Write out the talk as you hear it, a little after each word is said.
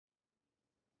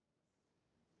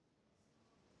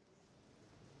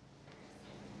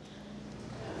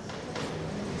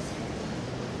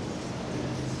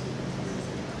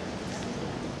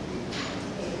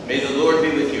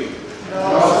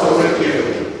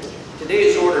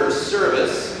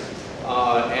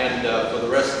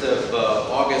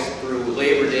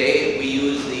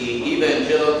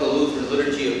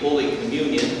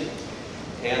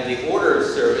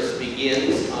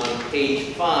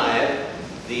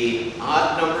The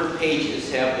odd-numbered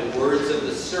pages have the words of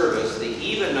the service. The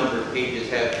even-numbered pages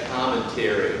have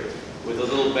commentary with a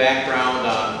little background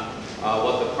on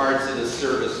what the parts of the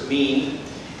service mean.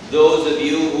 Those of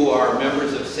you who are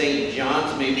members of St.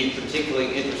 John's may be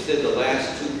particularly interested. The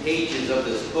last 2 pages of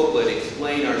this booklet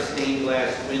explain our stained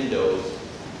glass windows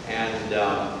and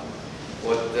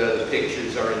what the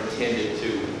pictures are intended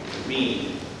to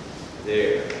mean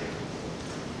there.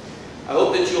 I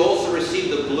hope that you also received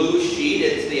the blue sheet.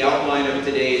 It's the outline of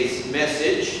today's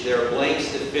message. There are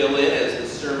blanks to fill in as the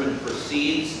sermon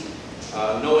proceeds,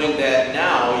 knowing that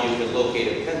now you can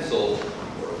locate a pencil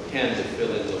or a pen to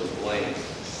fill in those blanks.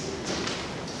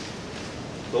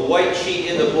 The white sheet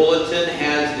in the bulletin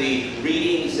has the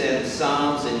readings and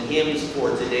psalms and hymns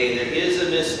for today. There is a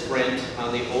misprint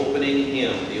on the opening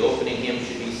hymn. The opening hymn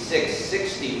should be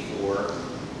 664.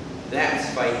 That's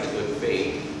Fight the Good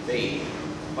Faith.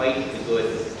 Fight the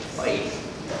Good Fight.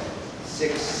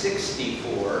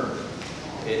 664.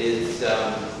 It is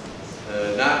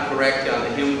not correct on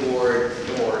the hymn board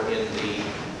nor in the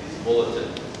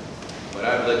bulletin. But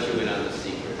I've let you in on the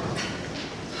secret.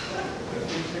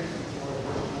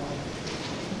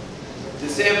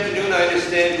 This afternoon, I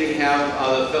understand we have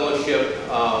the fellowship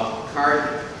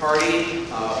card party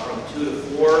from 2 to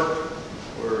 4.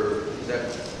 Or is that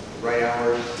the right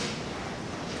hours?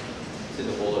 It's in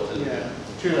the bulletin. Yeah,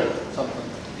 2 to something.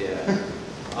 Yeah.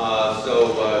 So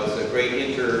it's a great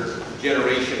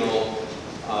intergenerational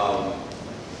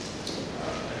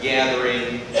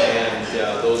gathering, and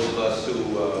those of us who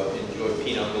enjoy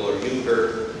pinochle or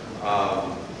euchre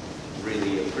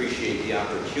really appreciate the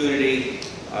opportunity.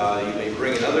 You may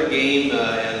bring another game,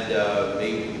 and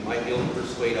maybe you might be able to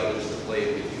persuade others to play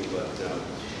it with you, but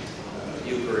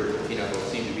euchre and pinochle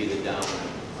seem to be the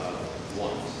dominant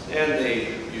ones, and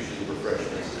they usually refresh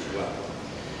us as well.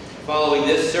 Following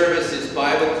this service is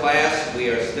Bible class. We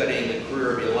are studying the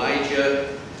career of Elijah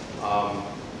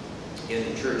in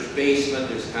the church basement.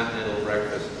 There's continental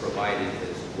breakfast provided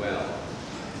as well.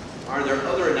 Are there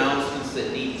other announcements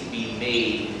that need to be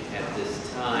made at this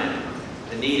time?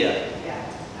 Anita? Yeah.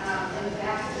 In the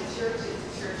back of the church is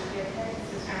the church picnic,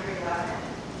 September 11th,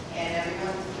 and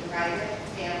everyone's invited.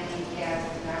 Family has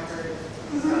numbers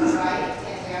from right,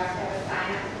 and we also have a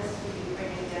sign-up list for you to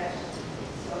bring a dish.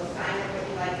 So sign up what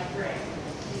you like to bring.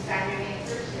 You sign your name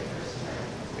first, your first turn.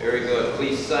 Very good.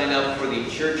 Please sign up for the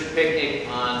church picnic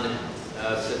on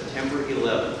September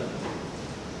 11th.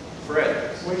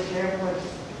 Fred? Which hymn was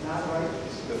not right?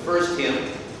 The first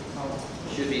hymn Oh,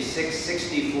 should be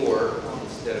 664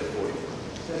 instead of 44.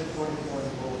 said 44 in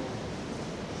the bulletin.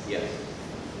 Yes.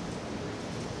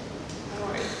 All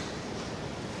right.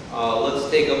 Let's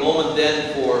take a moment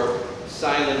then for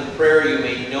silent prayer. You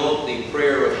may note the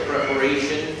prayer of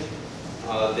preparation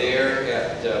there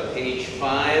at page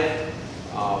 5.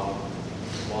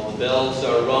 While the bells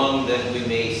are rung, then we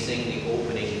may sing the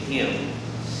opening hymn,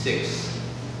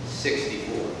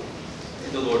 664. May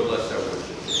the Lord bless our worship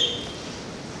today.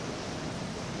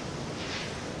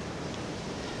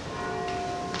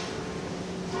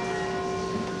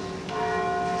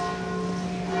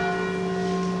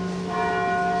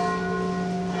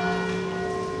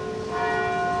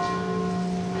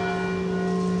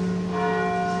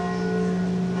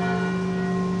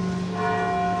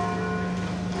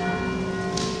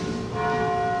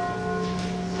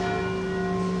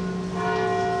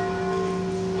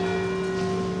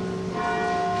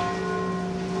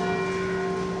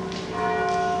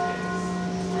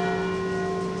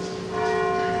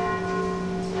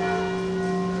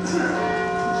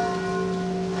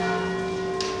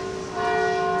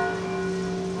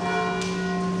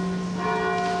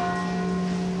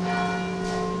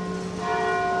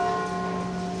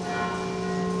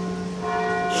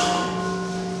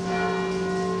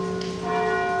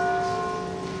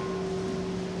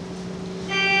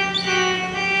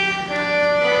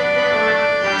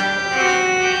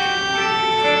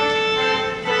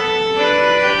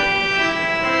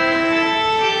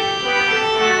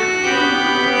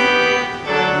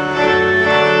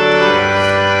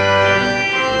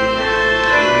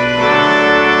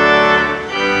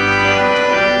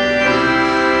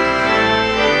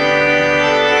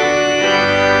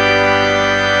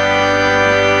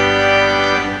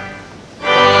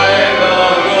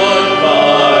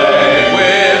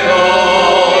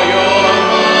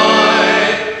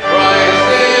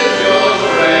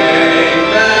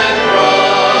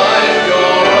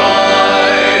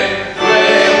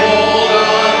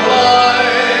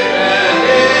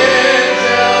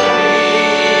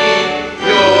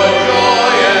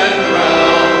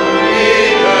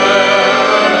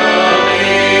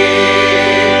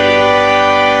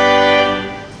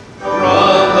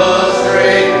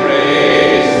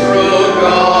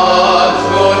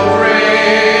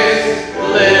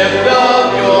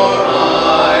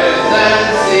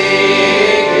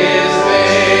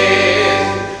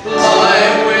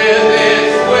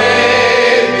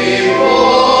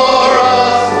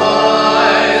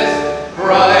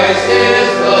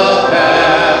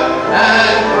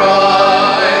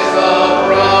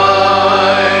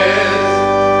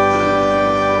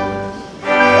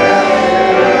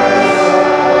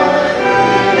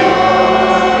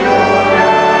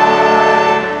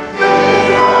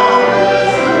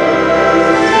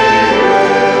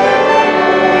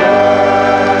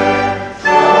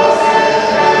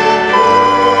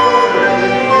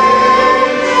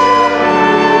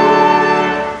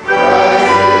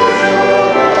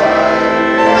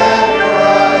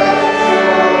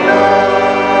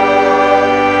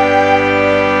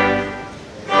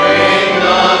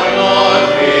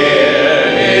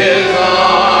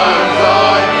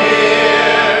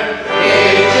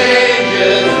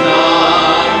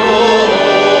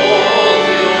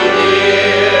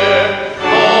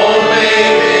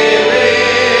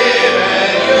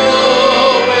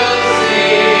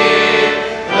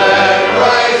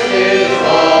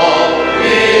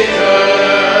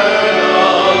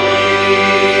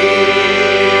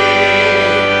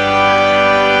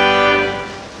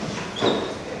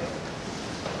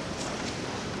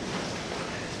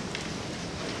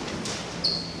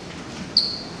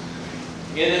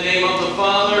 In the name of the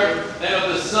Father, and of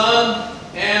the Son,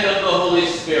 and of the Holy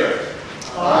Spirit.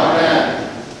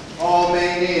 Amen. All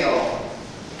may kneel.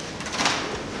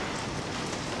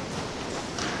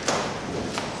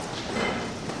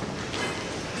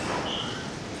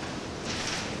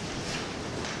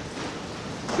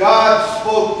 God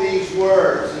spoke these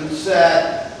words and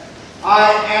said,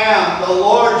 I am the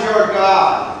Lord your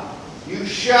God. You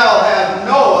shall have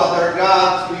no other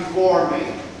gods before me.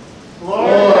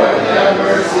 Lord, have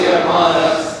mercy upon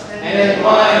us, and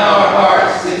incline our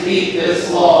hearts to keep this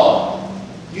law.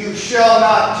 You shall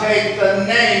not take the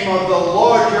name of the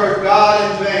Lord your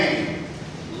God in vain.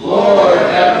 Lord,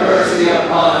 have mercy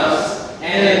upon us,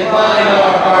 and incline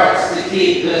our hearts to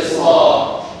keep this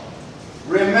law.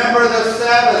 Remember the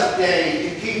Sabbath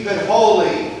day to keep it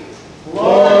holy.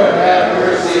 Lord, have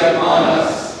mercy upon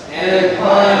us, and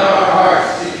incline our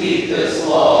hearts to keep this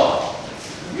law.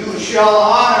 You shall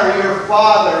honor your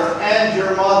father and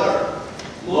your mother.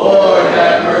 Lord,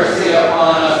 have mercy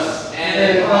upon us,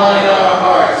 and incline our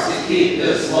hearts to keep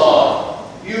this law.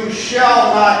 You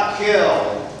shall not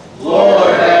kill.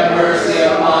 Lord, have mercy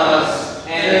upon us,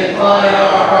 and incline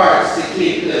our hearts to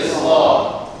keep this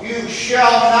law. You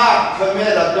shall not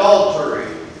commit adultery.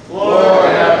 Lord,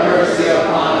 have mercy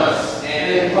upon us,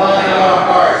 and incline our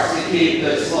hearts to keep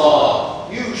this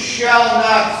law. You shall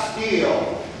not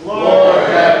steal. Lord,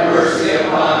 have mercy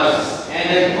upon us,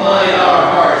 and incline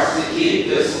our hearts to keep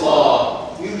this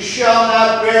law. You shall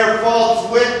not bear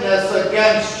false witness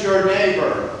against your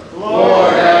neighbor.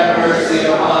 Lord, have mercy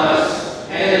upon us,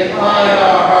 and incline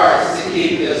our hearts to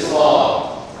keep this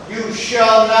law. You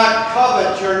shall not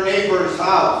covet your neighbor's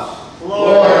house.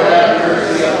 Lord, have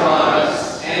mercy upon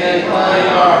us, and incline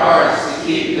our hearts to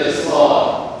keep this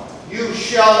law. You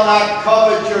shall not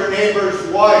covet your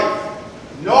neighbor's wife,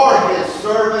 nor his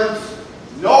servants,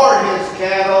 nor his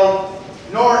cattle,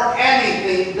 nor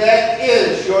anything that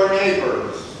is your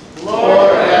neighbor's.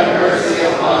 Lord, have mercy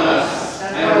upon us,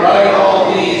 and write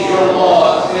all these your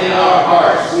laws in our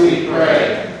hearts, we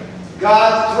pray.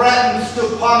 God threatens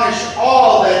to punish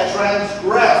all that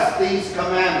transgress these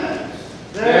commandments.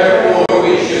 Therefore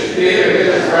we should fear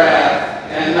his wrath,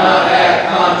 and not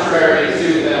act contrary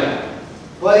to them.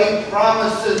 But he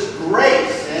promises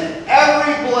grace and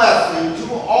every blessing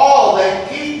to all that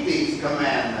keep these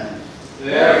commandments.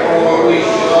 Therefore we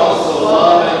should also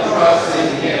love and trust in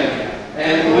him,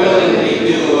 and willingly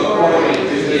do according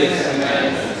to his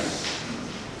commandments.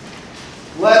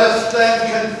 Let us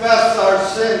then confess our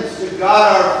sins to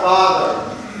God our Father.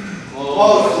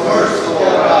 Most merciful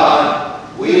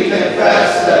God, we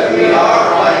confess that we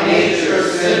are by nature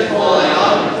sinful and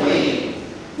unclean.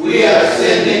 We have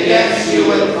sinned against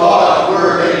you in thought,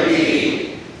 word, and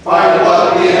deed, by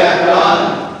what we have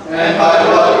done and by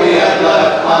what we have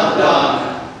left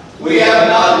undone. We have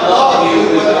not loved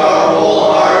you with our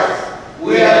whole heart.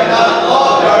 We have not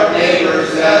loved our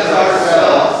neighbors as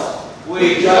ourselves.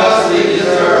 We justly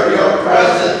deserve your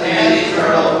present and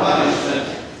eternal punishment.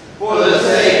 For the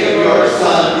sake of your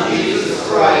Son, Jesus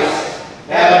Christ,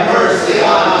 have mercy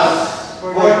on us,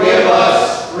 forgive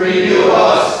us, renew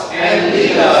us, and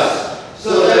lead us,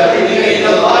 so that we may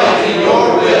delight in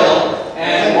your will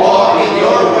and walk in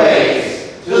your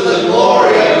ways, to the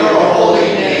glory of your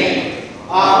holy name.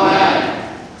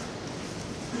 Amen.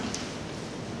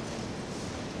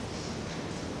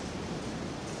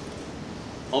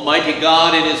 Almighty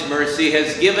God in his mercy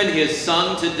has given his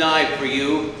Son to die for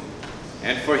you,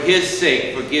 and for his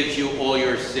sake forgives you all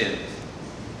your sins.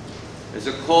 As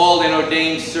a called and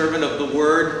ordained servant of the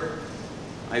Word,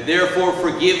 I therefore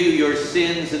forgive you your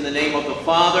sins in the name of the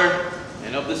Father,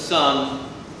 and of the Son,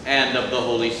 and of the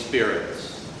Holy Spirit.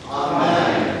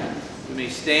 Amen. You may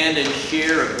stand and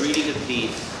share a greeting of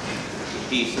peace. The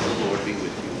peace of the Lord be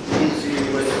with you. Peace be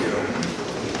with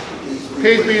you.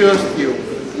 Peace be with you.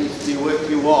 Peace be with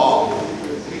you all.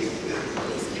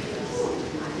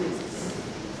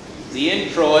 The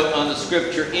introit on the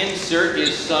scripture insert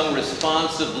is sung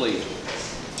responsively.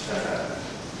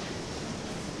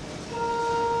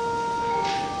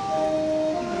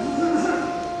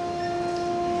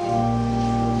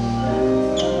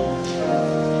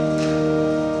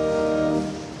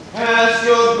 Cast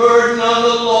your burden on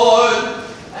the Lord,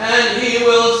 and he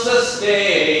will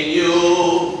sustain you.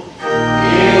 He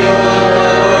will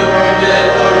never permit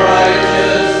the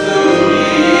righteous to be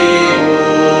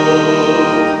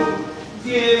moved.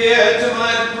 Give ear to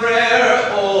my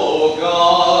prayer, O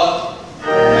God,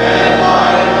 and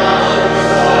hide not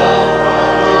yourself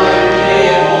from my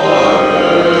plea for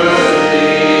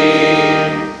mercy.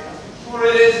 For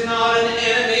it is not an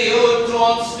enemy who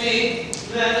taunts me,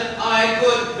 then I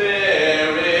could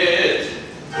bear it.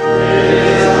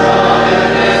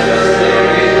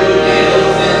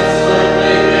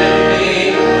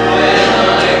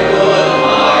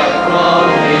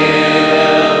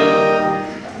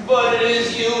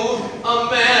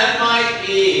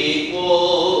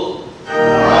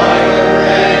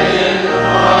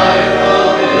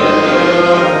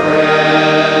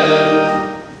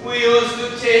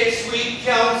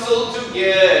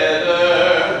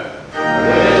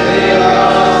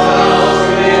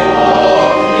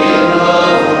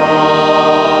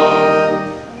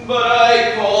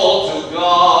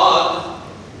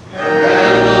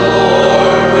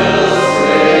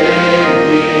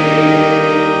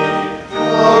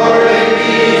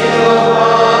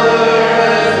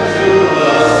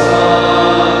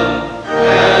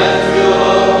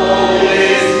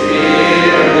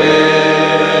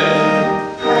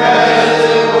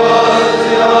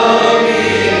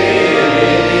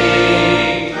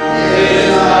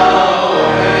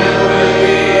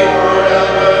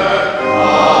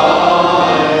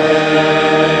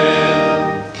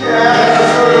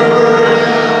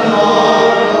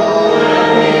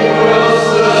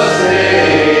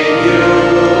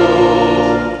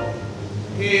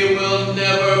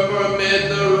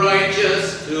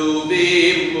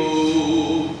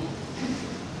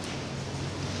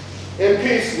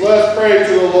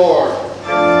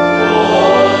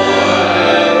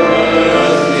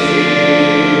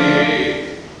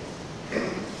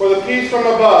 from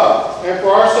above, and for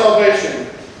our salvation,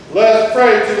 let us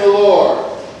pray to the Lord.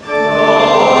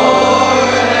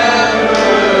 Lord, have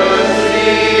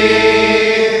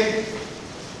mercy.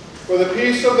 For the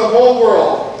peace of the whole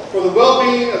world, for the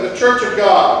well-being of the Church of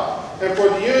God, and for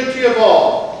the unity of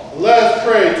all, let us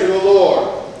pray to the Lord.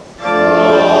 Lord,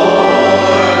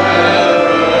 have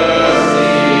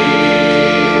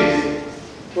mercy.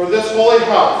 For this holy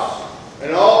house,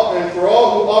 and for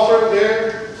all who offer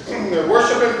their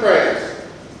worship and praise,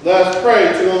 let us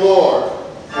pray to the Lord.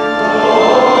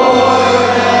 Lord,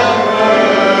 have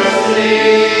mercy.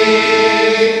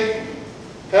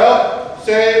 Help,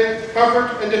 save,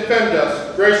 comfort, and defend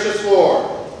us, gracious Lord.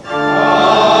 Amen.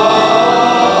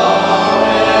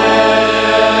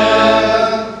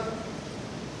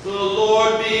 The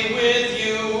Lord be with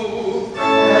you.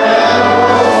 And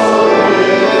also with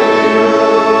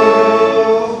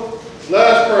you. Let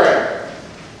us pray.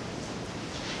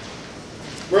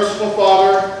 Merciful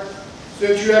Father,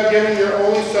 since you have given your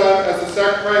only Son as the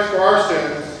sacrifice for our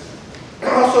sins,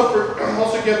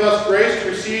 also give us grace to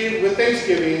receive with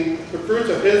thanksgiving the fruits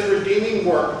of his redeeming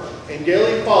work and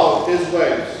daily follow his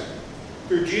ways.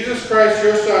 Through Jesus Christ,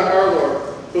 your Son, our Lord,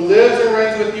 who lives and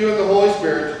reigns with you in the Holy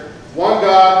Spirit, one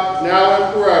God, now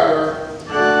and forever.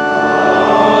 Amen.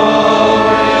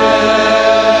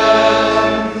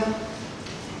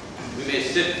 We may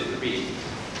sit for the reading.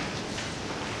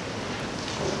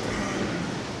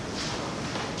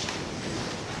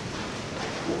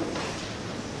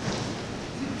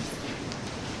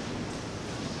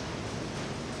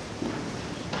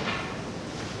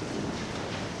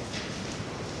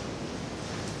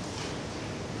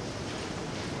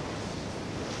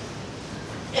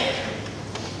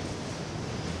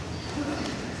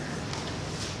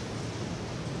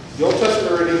 The Old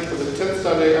Testament reading for the 10th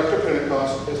Sunday after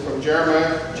Pentecost is from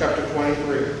Jeremiah chapter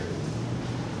 23,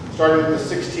 starting with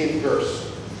the 16th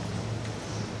verse.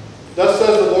 Thus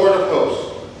says the Lord of hosts,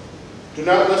 do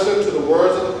not listen to the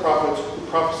words of the prophets who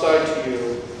prophesy to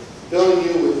you, filling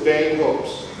you with vain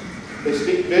hopes. They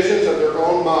speak visions of their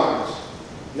own minds,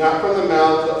 not from the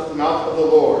mouth of the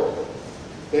Lord.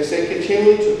 They say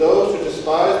continually to those who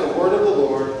despise the word of the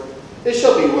Lord, it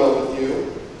shall be well with you.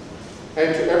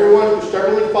 And to everyone who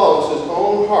stubbornly follows his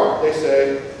own heart, they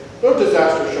say, no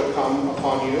disaster shall come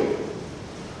upon you.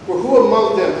 For who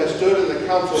among them has stood in the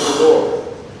counsel of the Lord,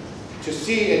 to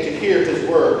see and to hear his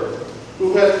word?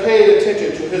 Who has paid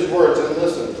attention to his words and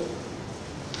listened?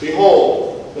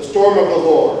 Behold, the storm of the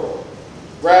Lord.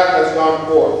 Wrath has gone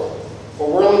forth. A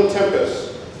whirling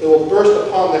tempest. It will burst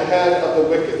upon the head of the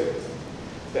wicked.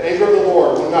 The anger of the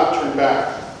Lord will not turn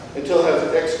back, until it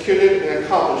has executed and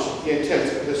accomplished the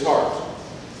intents of his heart.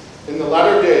 In the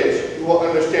latter days you will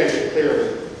understand it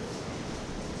clearly.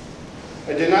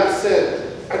 I did not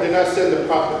send the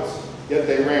prophets, yet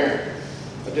they ran.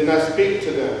 I did not speak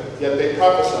to them, yet they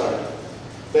prophesied.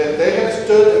 But if they had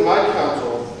stood in my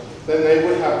counsel, then they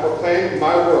would have proclaimed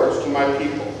my words to my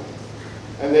people,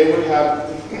 and they would have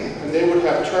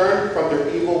turned from their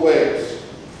evil ways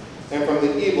and from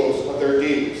the evils of their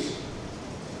deeds.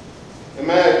 Am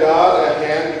I a God at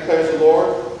hand, declares the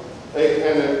Lord,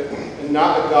 and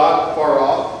not a God far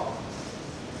off?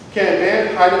 Can a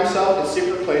man hide himself in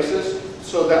secret places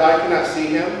so that I cannot see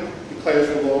him, declares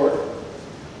the Lord?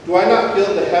 Do I not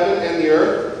fill the heaven and the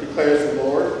earth, declares the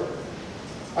Lord?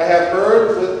 I have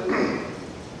heard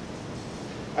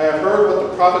what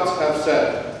the prophets have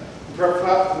said,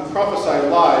 who prophesy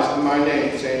lies in my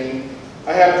name, saying,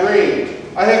 I have dreamed,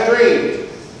 I have dreamed.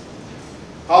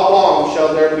 How long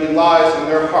shall there be lies in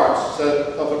their hearts,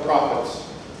 said of the prophets,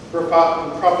 who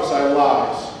prophesy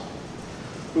lies,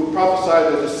 who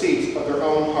prophesy the deceits of their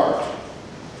own heart,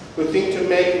 who think to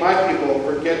make my people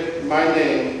forget my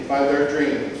name by their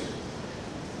dreams,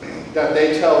 that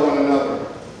they tell one another,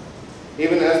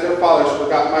 even as their fathers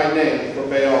forgot my name for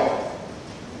Baal.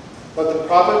 But the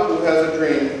prophet who has a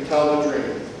dream tell the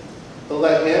dream, but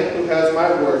let him who has my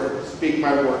word speak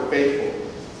my word faithfully.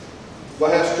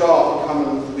 What has straw in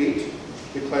common with wheat,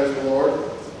 declares the Lord?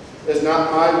 Is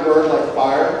not my word like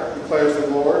fire, declares the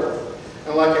Lord,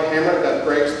 and like a hammer that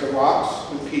breaks the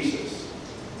rocks in pieces?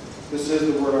 This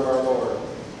is the word of our Lord.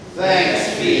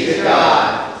 Thanks be to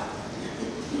God.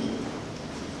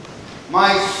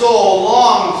 My soul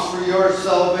longs for your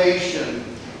salvation.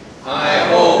 I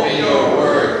hope in your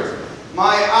word.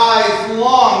 My eyes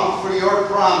long for your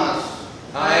promise.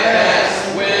 I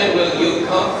ask, when will you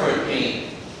comfort me?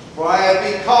 For I have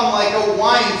become like a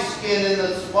wineskin in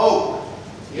the smoke.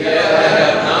 Yet I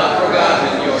have not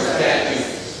forgotten your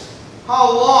statutes.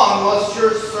 How long must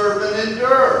your servant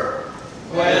endure?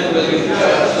 When will you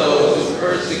judge those who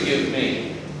persecute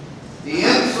me? The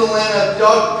insolent have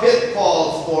dug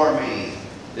pitfalls for me.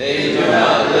 They do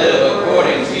not live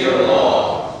according to your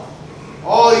law.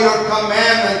 All your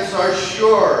commandments are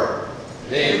sure.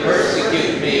 They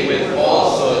persecute me with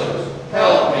falsehood.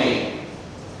 Help me.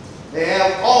 They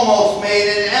have almost made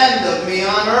an end of me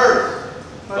on earth.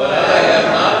 But I have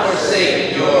not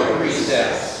forsaken your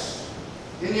precepts.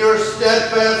 In your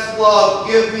steadfast love,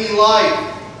 give me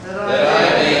life, that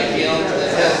I may yield to the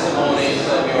testimonies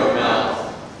of your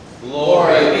mouth.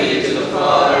 Glory be to the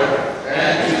Father,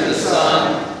 and to the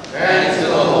Son, and to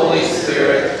the Holy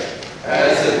Spirit,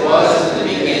 as it was in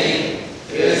the beginning,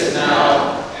 is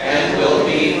now, and will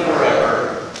be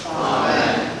forever.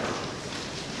 Amen.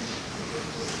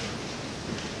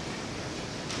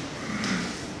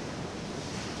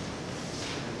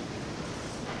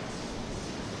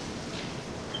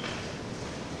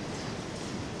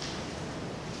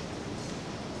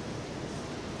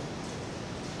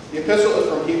 The epistle is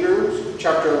from Hebrews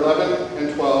chapter 11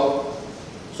 and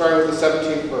 12, starting with the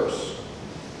 17th verse.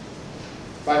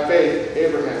 By faith,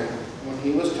 Abraham, when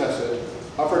he was tested,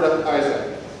 offered up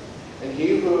Isaac, and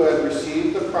he who had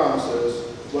received the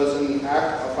promises was in the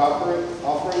act of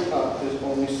offering up his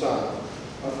only son,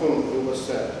 of whom it was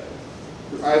said,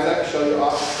 "Through Isaac shall your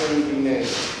offspring be named."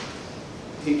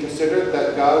 He considered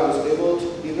that God was able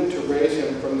even to raise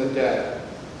him from the dead,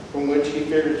 from which he,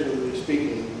 figuratively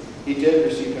speaking, he did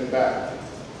receive him back.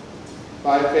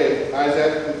 By faith,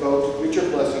 Isaac invoked future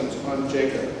blessings on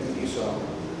Jacob and Esau.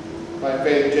 By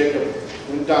faith, Jacob,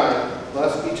 when dying,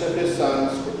 blessed each of his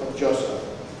sons of Joseph,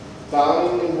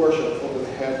 bowing in worship over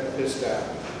the head of his staff.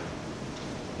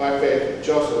 By faith,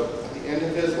 Joseph, at the end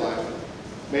of his life,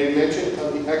 made mention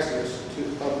of the exodus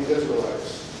of the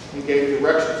Israelites and gave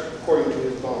directions according to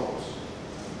his bones.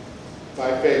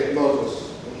 By faith, Moses,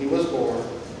 when he was born,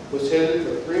 was hidden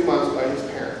for 3 months by his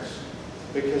parents,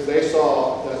 because they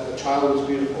saw that the child was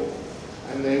beautiful,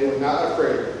 and they were not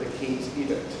afraid of the king's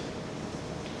edict.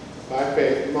 By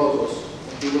faith, Moses,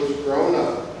 when he was grown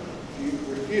up,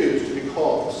 refused to be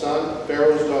called the son of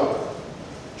Pharaoh's daughter,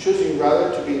 choosing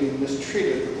rather to be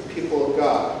mistreated with the people of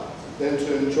God than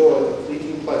to enjoy the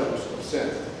fleeting pleasures of sin.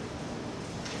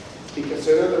 He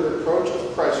considered the reproach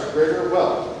of Christ greater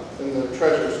wealth than the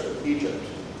treasures of Egypt,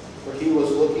 for he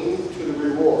was looking to the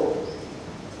reward.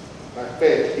 By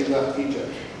faith he left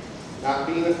Egypt, not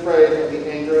being afraid of the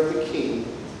anger of the king,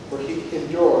 for he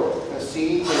endured as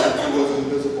seeing him who was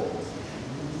invisible.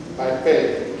 By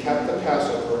faith he kept the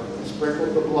Passover and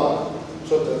sprinkled the blood,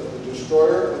 so that the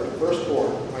destroyer of the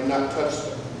firstborn might not touch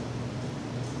them.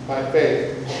 By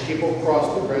faith the people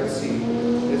crossed the Red Sea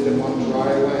as if on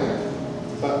dry land,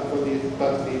 but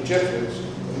the Egyptians,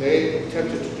 when they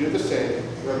attempted to do the same,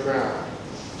 were drowned.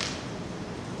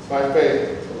 By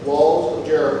faith the walls of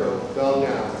Jericho fell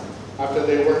down after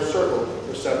they were encircled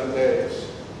for 7 days.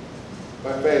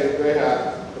 By faith,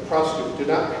 Rahab, the prostitute, did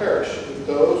not perish with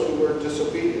those who were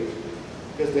disobedient,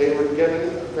 because they were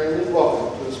given a friendly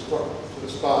welcome to the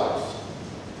spies.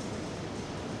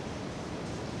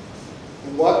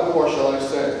 And what more shall I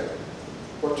say?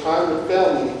 For time would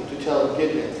fail me to tell of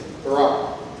Gideon,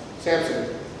 Barak,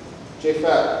 Samson,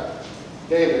 Japhet,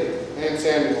 David, and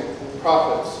Samuel, and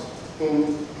prophets,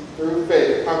 whom through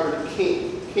faith conquered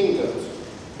kingdoms,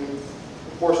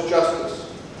 enforced justice,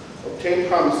 obtained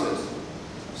promises,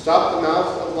 stopped the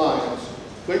mouths of lions,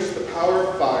 quenched the power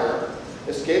of fire,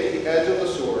 escaped the edge of the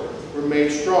sword, were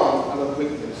made strong out of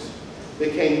weakness,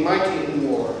 became mighty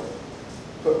in war,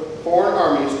 put foreign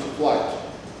armies to flight.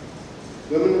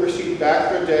 Women received back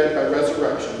their dead by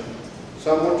resurrection.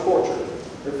 Some were tortured,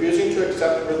 refusing to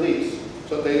accept release,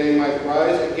 so that they might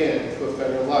rise again to a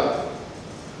better life.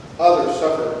 Others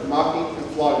suffered mocking and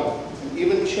flogging, and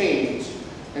even chains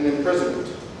and imprisonment.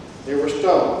 They were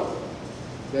stoned.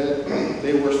 Then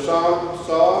they were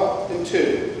sawed in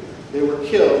two. They were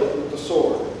killed with the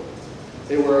sword.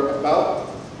 They went about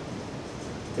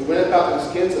in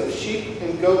skins of sheep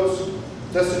and goats,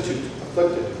 destitute,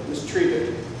 afflicted,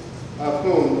 mistreated, of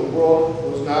whom the world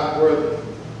was not worthy,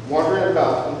 wandering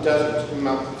about in deserts and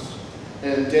mountains,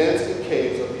 and in dens and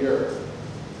caves of the earth.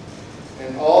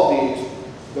 And all these,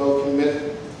 though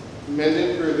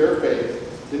commended through their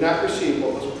faith, did not receive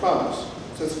what was promised,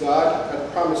 since God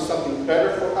had promised something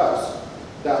better for us,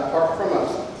 that apart from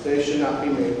us they should not be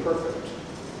made perfect.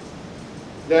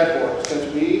 Therefore,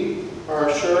 since we are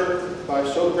assured by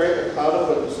so great a cloud of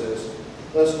witnesses,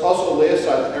 let us also lay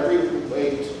aside every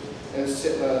weight and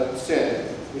sin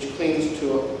which clings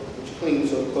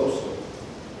so closely.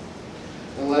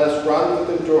 And let us run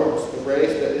with endurance the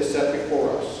race that is set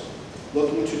before us,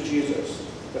 looking to Jesus,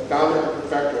 the founder and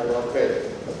perfecter of our faith,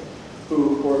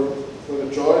 who, for the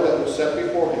joy that was set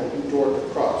before him, endured the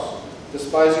cross,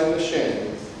 despising the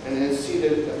shame, and is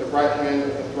seated at the right hand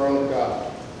of the throne of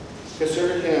God.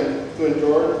 Consider him who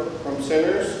endured from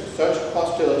sinners such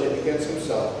hostility against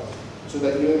himself, so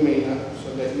that you may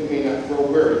not grow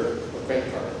weary or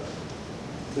faint-hearted.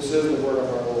 This is the word of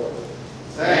our Lord.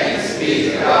 Thanks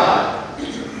be to God.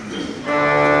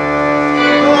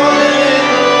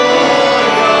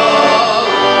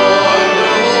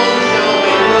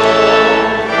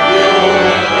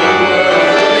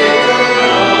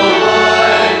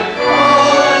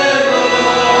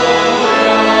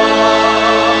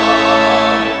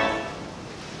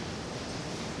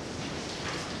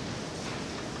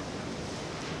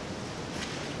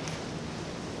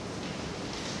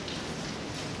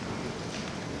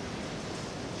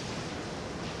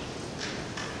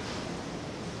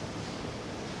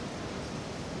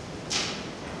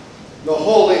 The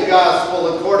Holy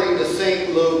Gospel according to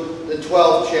St. Luke, the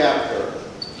 12th chapter.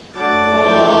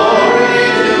 Glory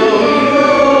to you,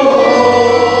 Lord.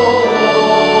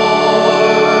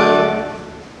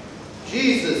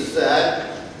 Jesus said,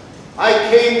 I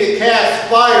came to cast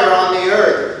fire on the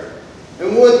earth,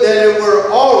 and would that it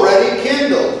were already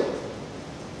kindled.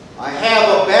 I have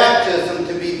a baptism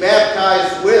to be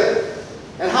baptized with,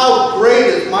 and how great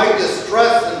is my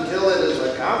distress until it is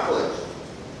accomplished.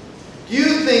 Do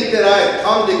you think that I have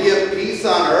come to give peace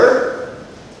on earth?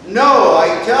 No,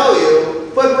 I tell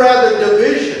you, but rather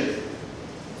division.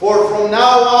 For from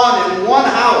now on in one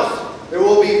house there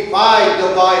will be 5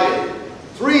 divided,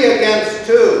 3 against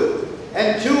 2,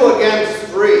 and 2 against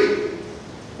 3.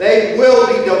 They will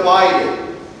be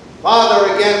divided,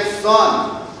 father against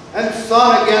son, and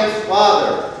son against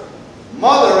father,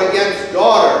 mother against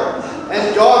daughter,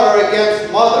 and daughter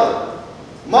against mother,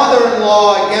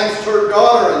 mother-in-law against her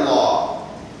daughter-in-law,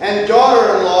 and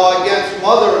daughter-in-law against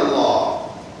mother-in-law.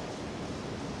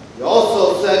 He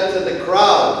also said to the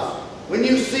crowds, when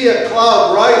you see a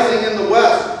cloud rising in the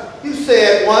west, you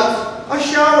say at once, a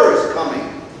shower is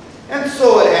coming. And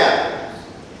so it happens.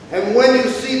 And when you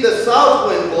see the south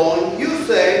wind blowing, you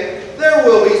say, there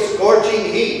will be scorching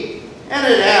heat. And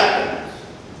it happens.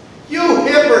 You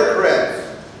hypocrites!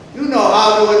 You know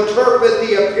how to interpret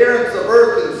the appearance of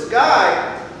earth and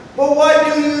sky, but why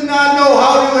do you not know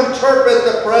how to interpret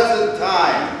the present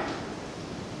time?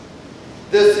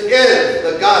 This is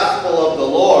the gospel of the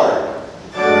Lord.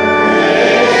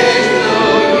 Praise to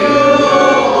you,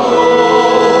 O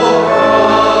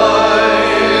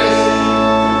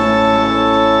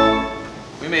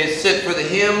Christ. We may sit for the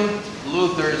hymn,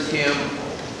 Luther's hymn,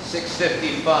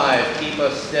 655, Keep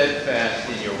Us Steadfast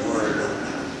in Your Word.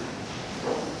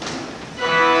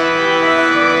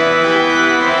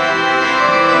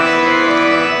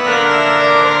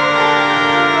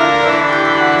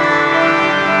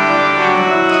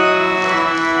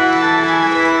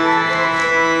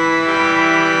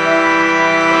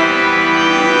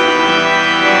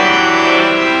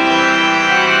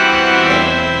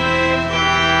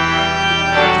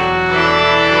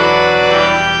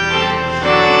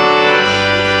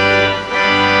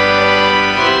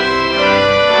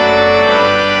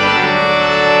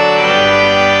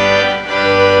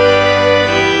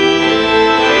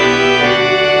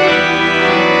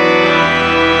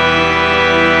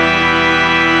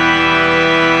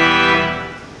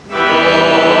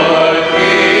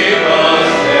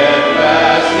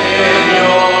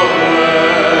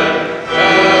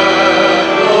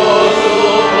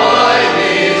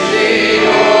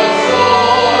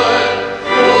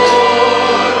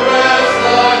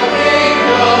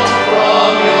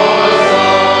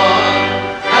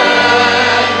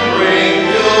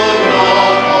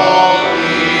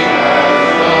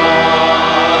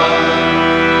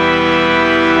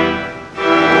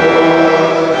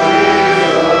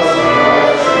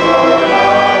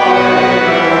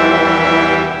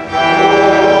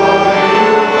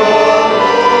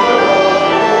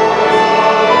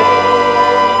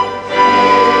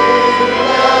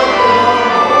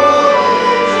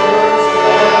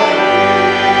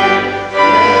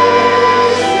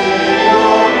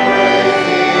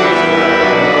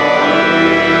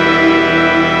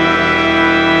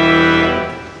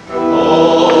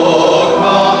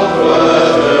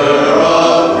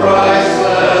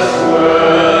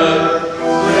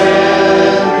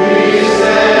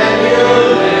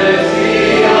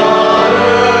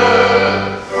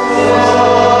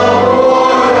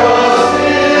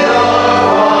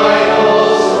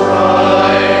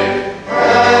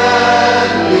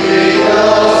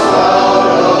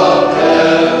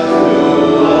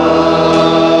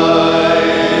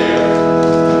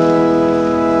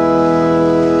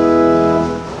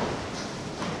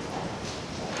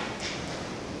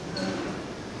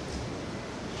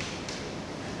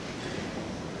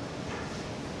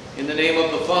 In the name of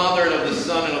the Father, and of the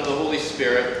Son, and of the Holy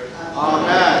Spirit.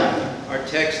 Amen. Our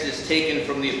text is taken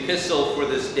from the epistle for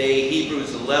this day,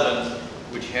 Hebrews 11,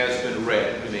 which has been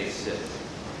read. You may sit.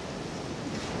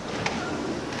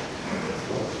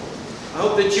 I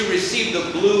hope that you received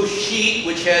the blue sheet,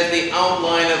 which has the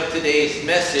outline of today's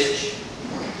message.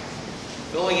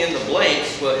 Filling in the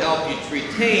blanks will help you to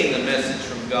retain the message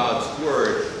from God's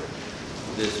Word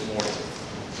this morning.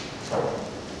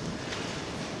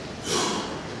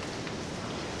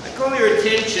 I call your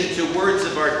attention to words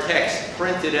of our text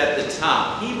printed at the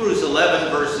top. Hebrews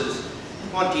 11, verses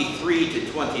 23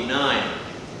 to 29.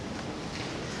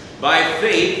 By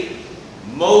faith,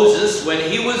 Moses,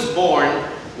 when he was born,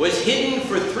 was hidden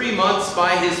for 3 months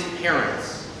by his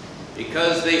parents,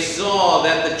 because they saw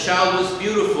that the child was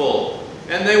beautiful,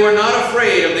 and they were not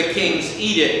afraid of the king's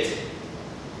edict.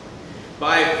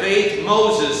 By faith,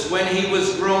 Moses, when he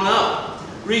was grown up,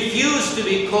 refused to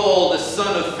be called the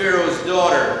son of Pharaoh's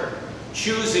daughter,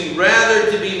 choosing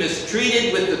rather to be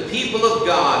mistreated with the people of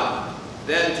God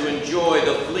than to enjoy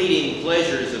the fleeting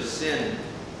pleasures of sin.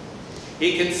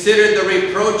 He considered the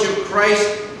reproach of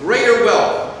Christ greater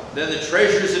wealth than the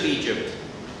treasures of Egypt,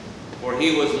 for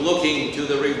he was looking to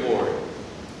the reward.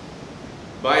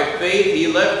 By faith he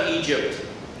left Egypt,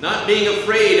 not being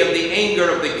afraid of the anger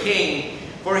of the king,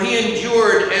 for he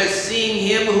endured as seeing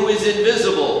him who is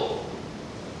invisible.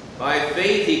 By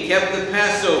faith he kept the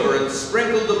Passover and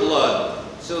sprinkled the blood,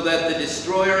 so that the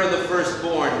destroyer of the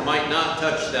firstborn might not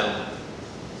touch them.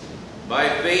 By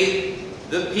faith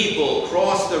the people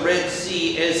crossed the Red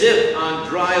Sea as if on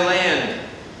dry land,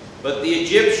 but the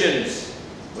Egyptians,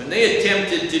 when they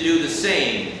attempted to do the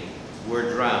same, were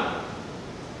drowned.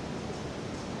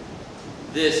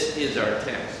 This is our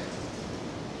text.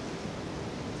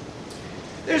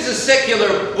 There's a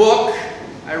secular book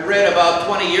I read about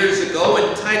 20 years ago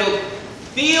entitled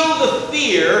 "Feel the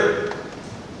Fear,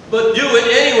 but Do It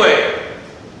Anyway."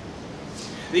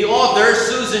 The author,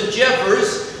 Susan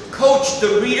Jeffers, coached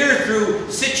the reader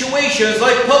through situations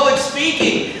like public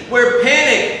speaking, where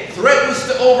panic threatens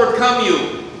to overcome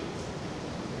you.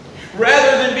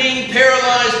 Rather than being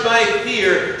paralyzed by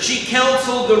fear, she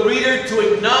counseled the reader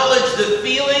to acknowledge the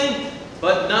feeling,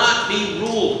 but not be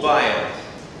ruled by it.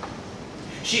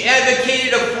 She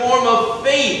advocated a form of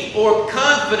faith or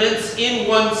confidence in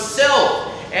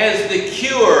oneself as the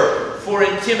cure for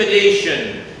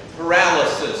intimidation,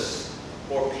 paralysis,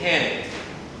 or panic.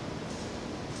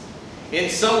 In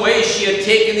some ways, she had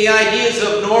taken the ideas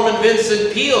of Norman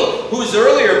Vincent Peale, whose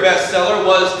earlier bestseller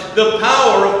was The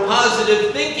Power of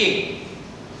Positive Thinking.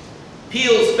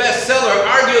 Peale's bestseller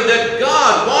argued that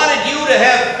God wanted you to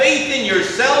have faith in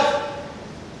yourself,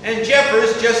 and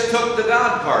Jeffers just took the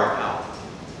God part out.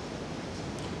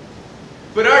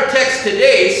 But our text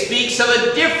today speaks of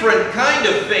a different kind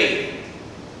of faith.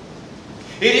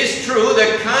 It is true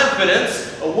that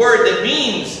confidence, a word that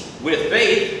means with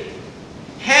faith,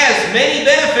 has many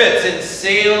benefits in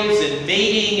sales, in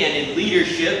mating, and in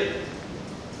leadership.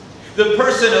 The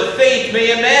person of faith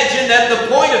may imagine that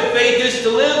the point of faith is to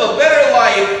live a better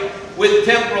life with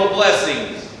temporal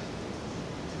blessings.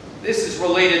 This is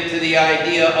related to the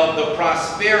idea of the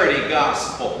prosperity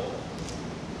gospel.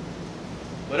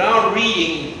 But our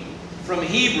reading from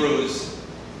Hebrews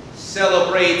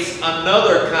celebrates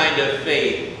another kind of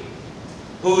faith,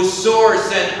 whose source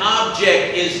and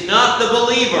object is not the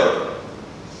believer,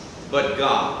 but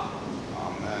God.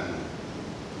 Amen.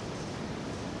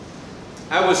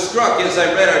 I was struck as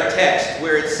I read our text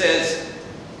where it says,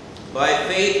 by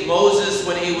faith Moses,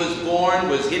 when he was born,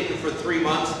 was hidden for 3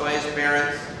 months by his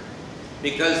parents,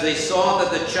 because they saw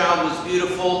that the child was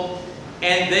beautiful,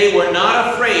 and they were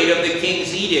not afraid of the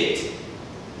king's edict.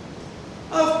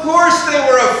 Of course they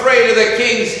were afraid of the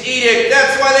king's edict.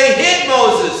 That's why they hid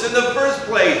Moses in the first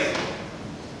place.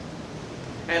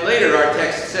 And later our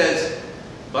text says,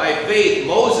 by faith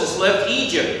Moses left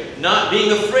Egypt, not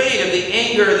being afraid of the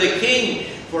anger of the king,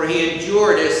 for he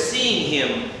endured as seeing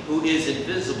him who is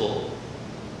invisible.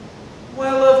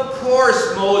 Well, of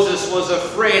course Moses was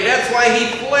afraid. That's why he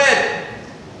fled.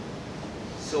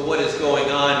 So what is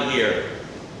going on here?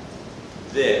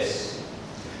 This,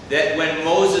 that when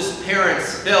Moses'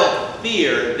 parents felt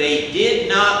fear, they did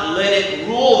not let it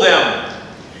rule them.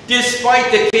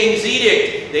 Despite the king's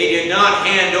edict, they did not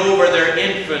hand over their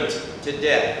infant to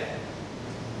death.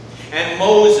 And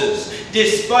Moses,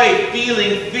 despite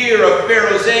feeling fear of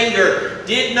Pharaoh's anger,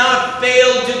 did not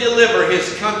fail to deliver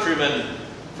his countrymen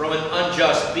from an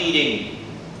unjust beating.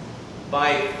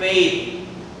 By faith,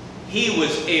 he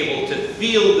was able to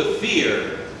feel the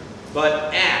fear,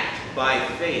 but act by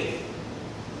faith.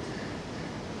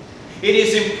 it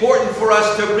is important for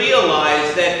us to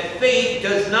realize that faith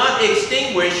does not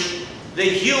extinguish the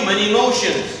human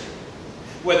emotions,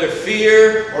 whether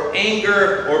fear or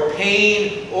anger or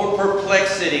pain or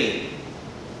perplexity.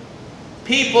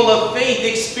 People of faith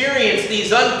experience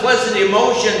these unpleasant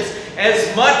emotions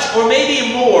as much or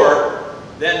maybe more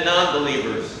than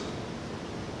non-believers.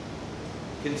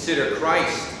 Consider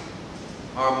Christ,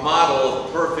 our model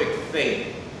of perfect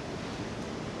faith.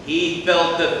 He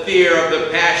felt the fear of the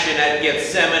passion at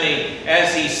Gethsemane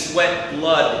as he sweat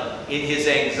blood in his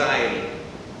anxiety.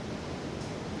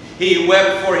 He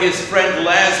wept for his friend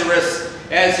Lazarus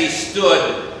as he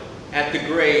stood at the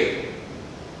grave.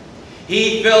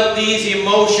 He felt these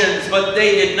emotions, but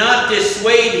they did not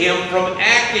dissuade him from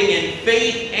acting in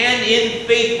faith and in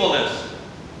faithfulness.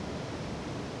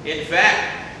 In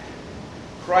fact,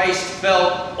 Christ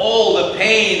felt all the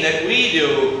pain that we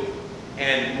do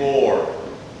and more.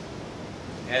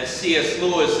 As C.S.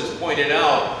 Lewis has pointed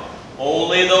out,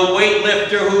 only the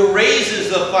weightlifter who raises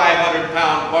the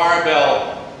 500-pound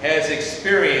barbell has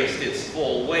experienced its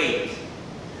full weight.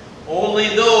 Only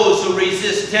those who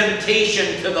resist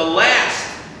temptation to the last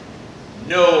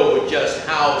know just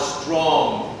how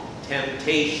strong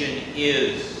temptation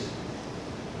is.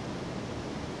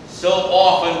 So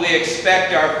often we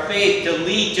expect our faith to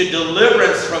lead to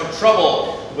deliverance from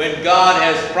trouble when God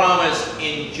has promised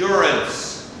endurance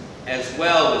as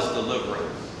well as deliverance.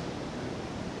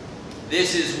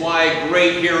 This is why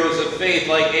great heroes of faith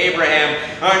like Abraham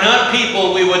are not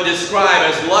people we would describe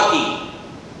as lucky.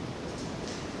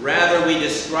 Rather, we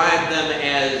describe them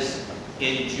as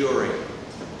enduring.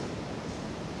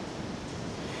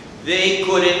 They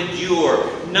could endure,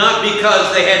 not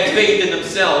because they had faith in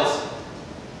themselves.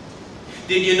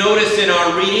 Did you notice in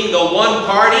our reading the one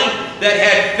party that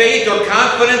had faith or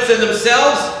confidence in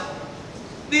themselves?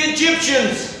 The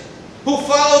Egyptians, who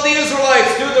followed the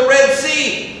Israelites through the Red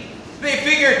Sea. They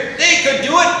figured they could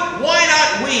do it, why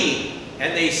not we?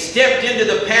 And they stepped into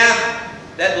the path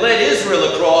that led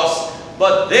Israel across,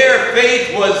 but their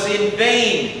faith was in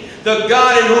vain. The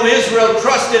God in whom Israel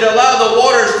trusted allowed the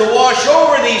waters to wash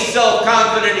over these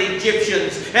self-confident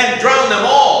Egyptians and drown them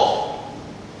all.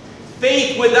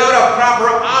 Faith without a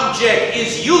proper object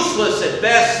is useless at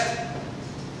best.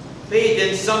 Faith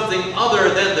in something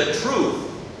other than the truth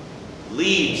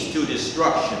leads to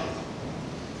destruction.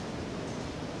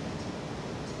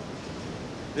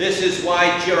 This is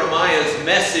why Jeremiah's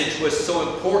message was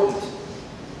so important.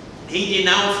 He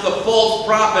denounced the false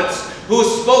prophets who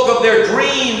spoke of their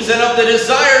dreams and of the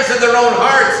desires of their own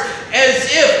hearts as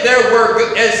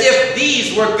if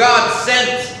these were God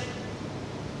sent.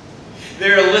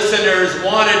 Their listeners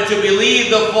wanted to believe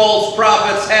the false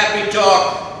prophets' happy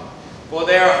talk, for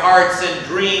their hearts and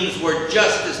dreams were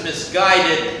just as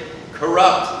misguided,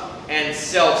 corrupt, and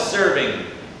self-serving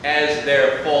as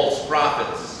their false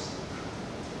prophets.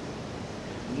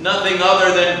 Nothing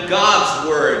other than God's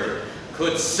Word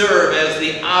could serve as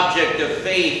the object of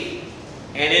faith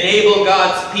and enable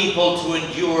God's people to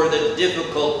endure the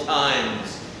difficult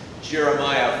times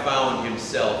Jeremiah found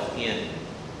himself in.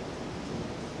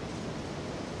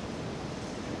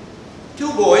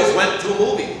 Two boys went to a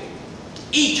movie.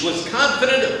 Each was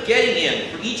confident of getting in,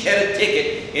 for each had a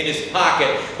ticket in his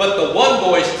pocket, but the one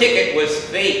boy's ticket was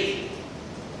fake.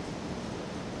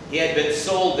 He had been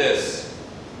sold this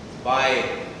by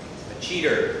a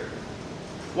cheater,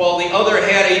 while the other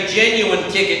had a genuine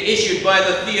ticket issued by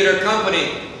the theater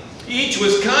company. Each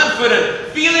was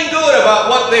confident, feeling good about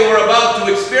what they were about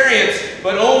to experience,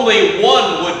 but only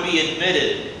one would be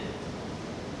admitted.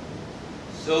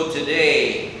 So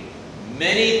today,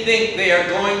 many think they are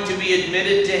going to be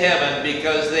admitted to heaven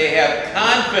because they have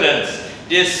confidence,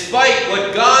 despite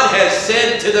what God has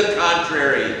said to the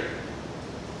contrary.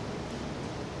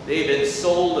 They've been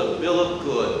sold a bill of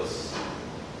goods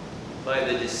by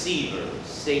the deceiver,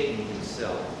 Satan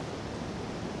himself,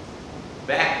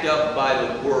 backed up by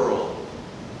the world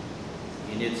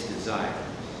in its desires.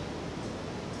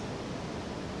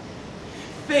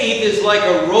 Faith is like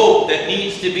a rope that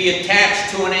needs to be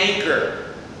attached to an anchor.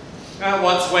 I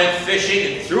once went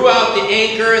fishing and threw out the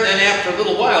anchor, and then after a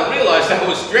little while realized I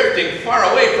was drifting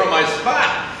far away from my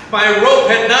spot. My rope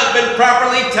had not been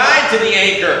properly tied to the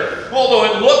anchor, although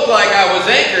it looked like I was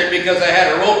anchored because I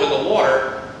had a rope in the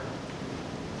water.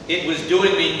 It was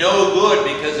doing me no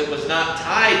good because it was not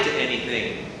tied to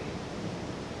anything.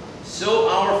 So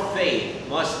our faith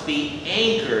must be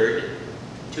anchored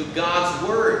to God's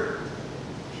Word.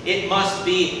 It must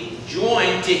be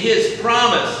joined to His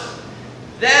promise.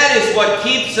 That is what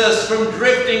keeps us from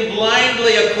drifting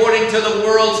blindly according to the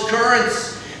world's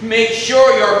currents. Make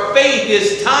sure your faith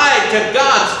is tied to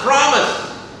God's promise.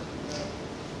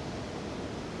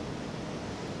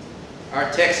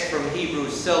 Our text from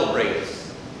Hebrews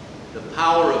celebrates the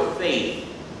power of faith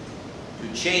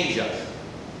to change us.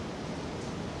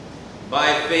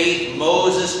 By faith,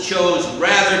 Moses chose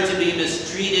rather to be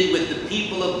mistreated with the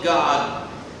people of God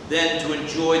than to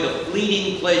enjoy the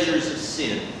fleeting pleasures of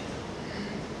sin.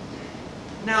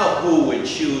 Now, who would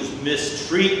choose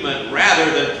mistreatment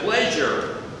rather than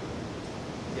pleasure?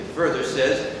 It further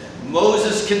says,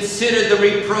 Moses considered the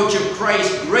reproach of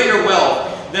Christ greater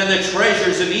wealth than the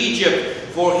treasures of Egypt,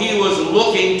 for he was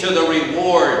looking to the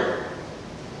reward.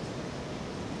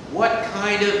 What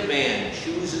kind of man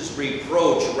chooses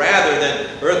reproach rather than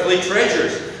earthly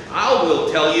treasures? I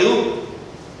will tell you,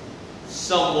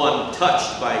 someone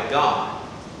touched by God.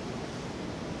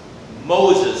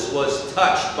 Moses was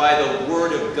touched by the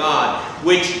Word of God,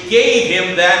 which gave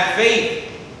him that faith.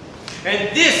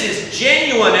 And this is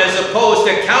genuine as opposed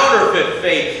to counterfeit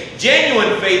faith.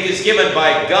 Genuine faith is given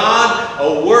by God,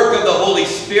 a work of the Holy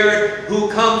Spirit, who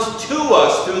comes to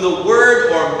us through the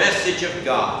Word or message of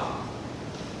God.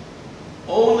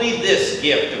 Only this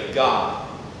gift of God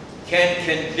can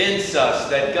convince us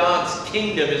that God's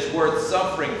kingdom is worth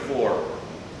suffering for,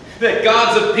 that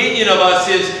God's opinion of us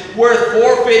is worth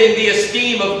forfeiting the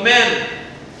esteem of men,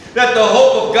 that the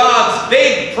hope of God's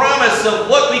vague promise of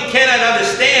what we cannot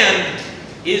understand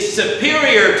is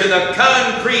superior to the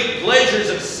concrete pleasures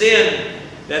of sin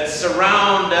that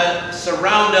surround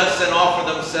us and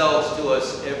offer themselves to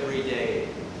us every day.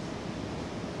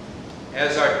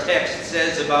 As our text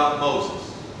says about Moses,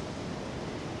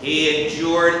 he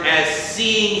endured as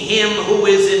seeing him who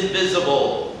is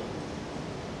invisible.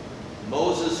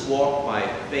 Moses walked by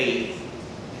faith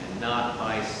and not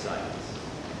by sight.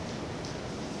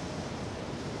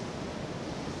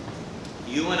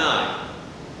 You and I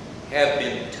have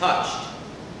been touched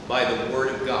by the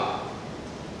Word of God.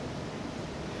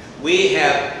 We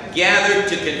have gathered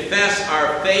to confess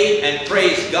our faith and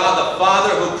praise God the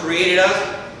Father who created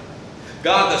us,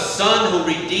 God the Son who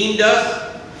redeemed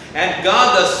us, and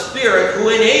God the Spirit who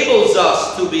enables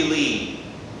us to believe.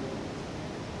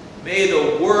 May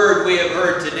the Word we have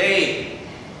heard today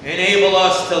enable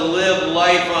us to live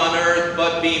life on earth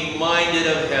but be minded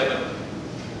of heaven.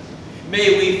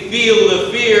 May we feel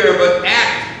the fear but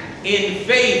act in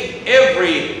faith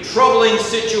every troubling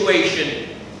situation,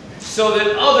 so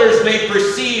that others may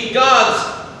perceive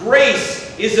God's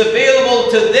grace is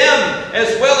available to them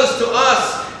as well as to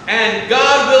us, and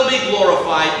God will be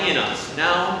glorified in us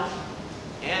now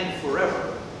and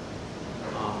forever.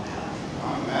 Amen.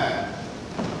 Amen.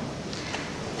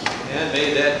 And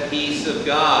may that peace of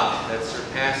God that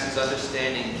surpasses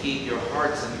understanding keep your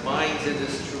hearts and minds in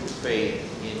this true faith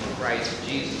in Christ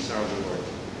Jesus our Lord.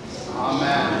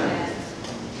 Amen.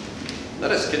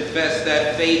 Let us confess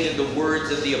that faith in the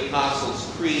words of the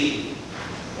Apostles' Creed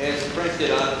as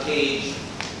printed on page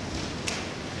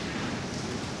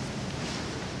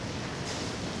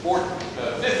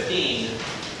 15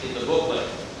 in the booklet.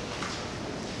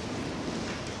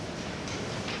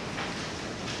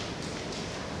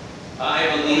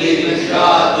 I believe in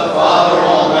God the Father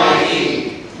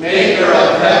Almighty, maker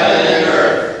of heaven and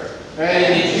earth,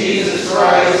 and in Jesus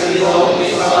Christ, his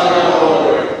only Son, our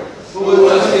Lord, who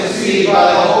was conceived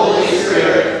by the Holy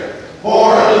Spirit,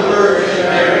 born of the Virgin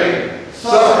Mary,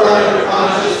 suffered under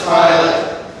Pontius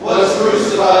Pilate, was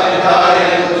crucified, died,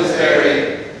 and was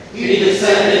buried. He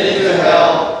descended into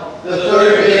hell. The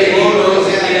third day he rose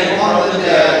again from the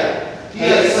dead. He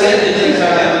ascended into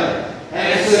heaven,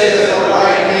 and sits at the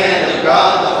right hand of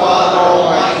God the Father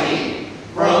Almighty.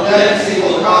 From thence he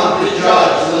will come to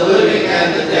judge the living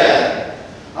and the dead.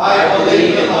 I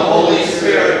believe in the Holy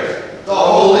Spirit, the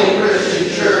holy Christian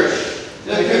Church,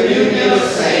 the communion of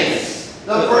saints,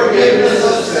 the forgiveness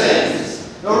of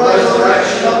sins, the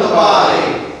resurrection of the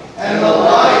body, and the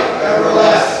life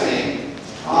everlasting.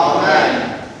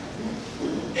 Amen.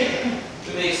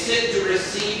 You may sit to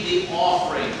receive the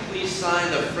offering. Please sign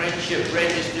the friendship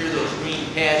register, those green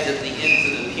pads at the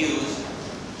ends of the pews.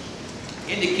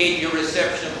 Indicate your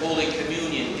reception of Holy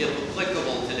Communion, if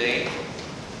applicable today.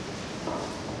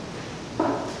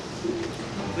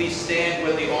 Please stand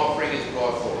when the offering is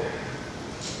brought forward.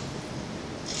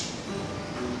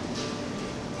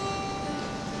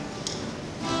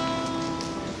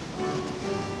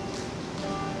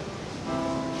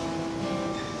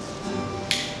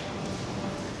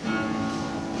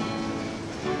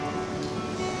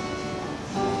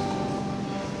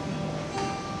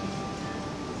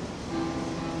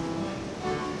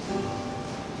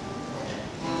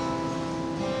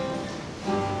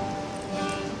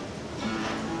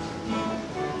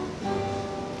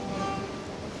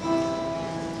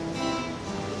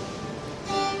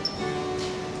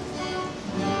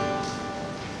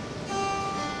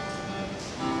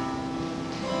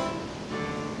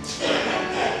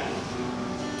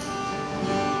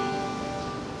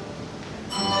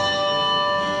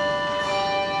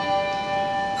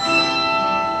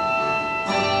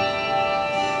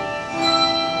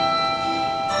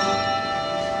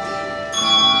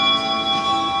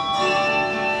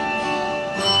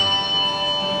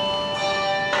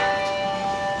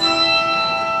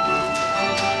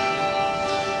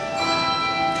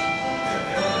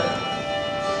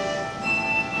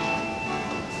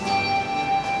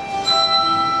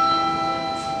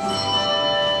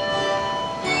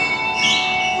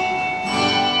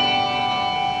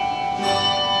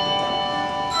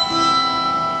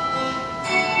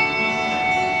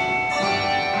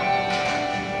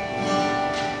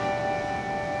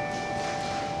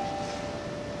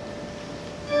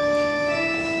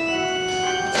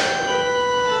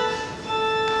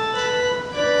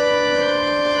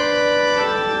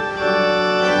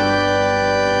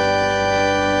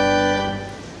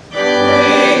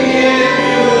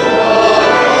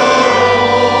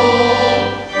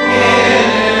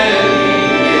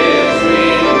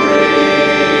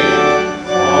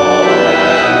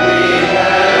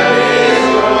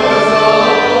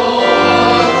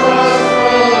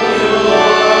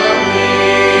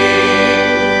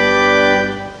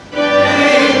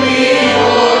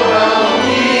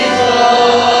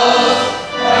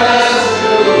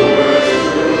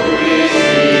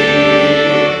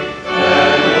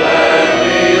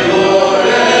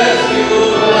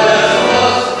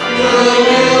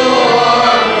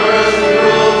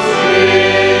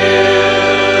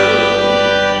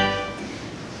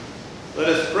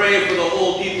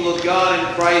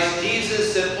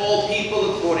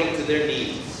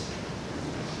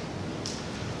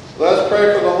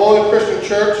 pray for the Holy Christian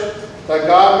Church, that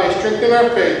God may strengthen our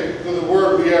faith through the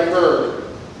word we have heard.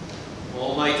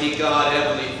 Almighty God,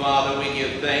 Heavenly Father, we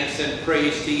give thanks and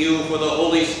praise to you for the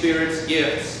Holy Spirit's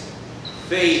gifts,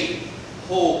 faith,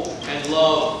 hope, and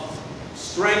love.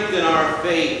 Strengthen our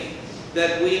faith,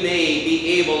 that we may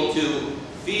be able to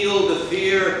feel the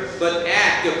fear, but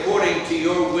act according to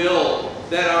your will,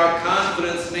 that our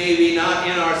confidence may be not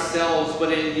in ourselves,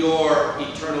 but in your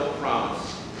eternal promise.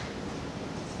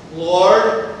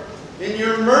 Lord, in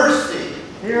your mercy,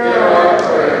 Hear our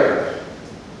prayer.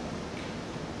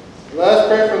 Let us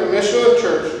pray for the mission of the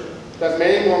church, that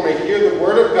many more may hear the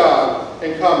word of God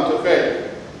and come to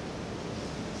faith.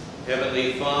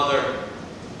 Heavenly Father,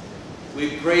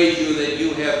 we praise you that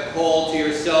you have called to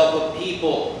yourself a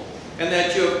people, and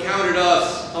that you have counted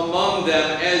us among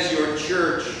them as your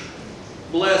church.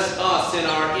 Bless us in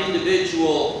our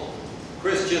individual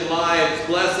Christian lives.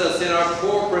 Bless us in our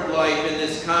corporate life in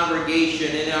this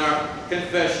congregation, in our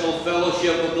confessional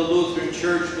fellowship of the Lutheran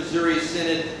Church, Missouri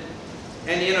Synod,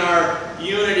 and in our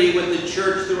unity with the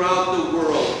church throughout the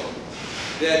world,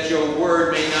 that your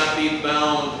word may not be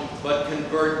bound, but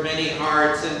convert many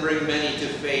hearts and bring many to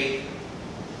faith.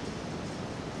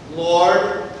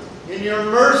 Lord, in your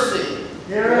mercy,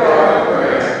 Hear our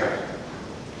prayer.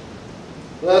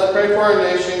 Let us pray for our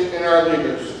nation and our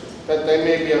leaders, that they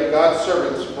may be of God's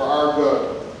servants for our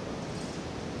good.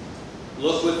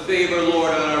 Look with favor,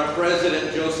 Lord, on our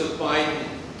President, Joseph Biden,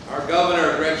 our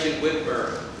Governor, Gretchen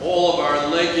Whitmer, all of our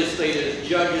legislators,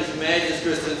 judges,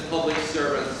 magistrates, and public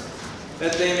servants,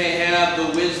 that they may have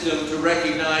the wisdom to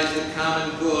recognize the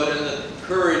common good and the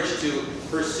courage to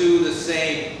pursue the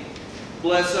same.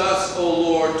 Bless us, O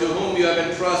Lord, to whom you have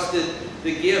entrusted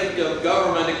the gift of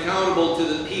government, accountable to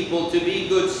the people, to be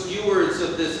good stewards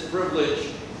of this privilege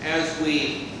as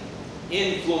we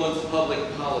influence public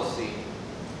policy.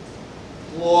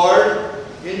 Lord,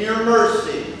 in your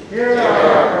mercy, Hear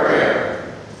our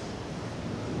prayer.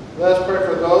 Let us pray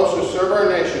for those who serve our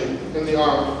nation in the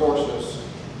armed forces.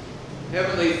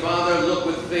 Heavenly Father, look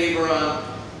with favor on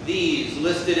these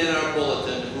listed in our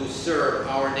bulletin who serve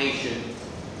our nation.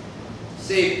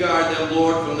 Safeguard them,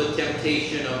 Lord, from the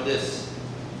temptation of this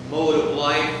mode of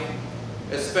life,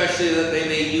 especially that they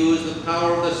may use the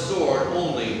power of the sword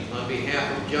only on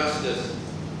behalf of justice.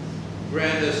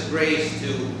 Grant us grace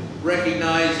to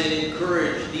recognize and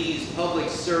encourage these public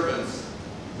servants,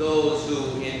 those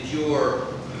who endure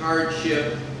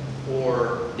hardship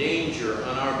or danger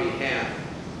on our behalf.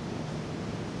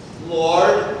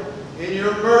 Lord, in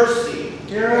your mercy,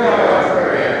 Hear our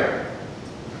prayer.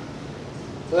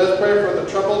 Let us pray for the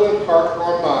troubled in heart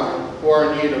or mind who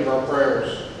are in need of our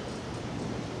prayers.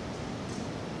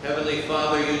 Heavenly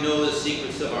Father, you know the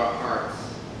secrets of our hearts.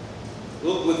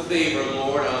 Look with favor,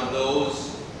 Lord, on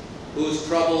those whose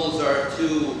troubles are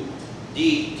too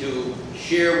deep to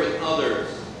share with others.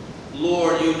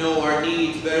 Lord, you know our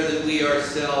needs better than we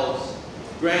ourselves.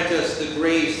 Grant us the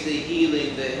grace, the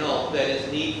healing, the help that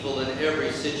is needful in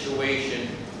every situation.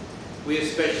 We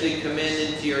especially commend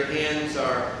into your hands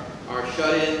our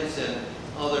shut-ins and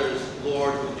others,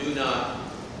 Lord, who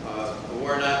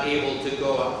are not able to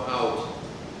go out.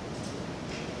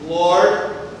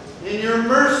 Lord, in your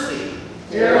mercy,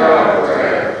 Hear our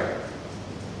prayer.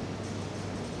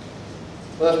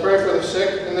 Let us pray for the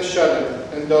sick and the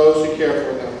shut-in and those who care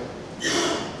for them.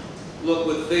 Look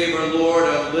with favor, Lord,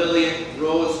 on Lillian,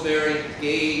 Rosemary,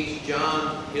 Gage,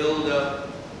 John,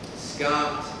 Hilda,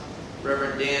 Scott,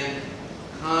 Reverend Dan,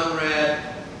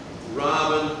 Conrad,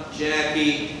 Robin,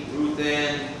 Jackie, Ruth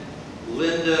Ann,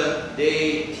 Linda,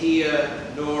 Dave,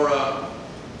 Tia, Nora,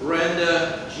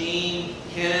 Brenda, Jean,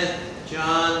 Kenneth,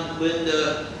 John,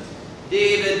 Linda,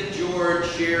 David, George,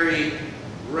 Sherry,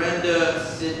 Brenda,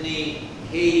 Sydney,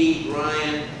 Katie,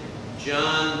 Brian,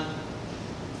 John,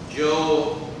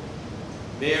 Joe,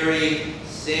 Mary,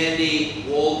 Sandy,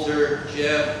 Walter,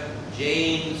 Jeff,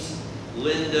 James,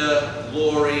 Linda,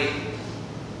 Lori,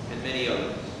 and many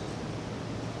others.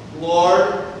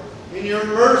 Lord, in your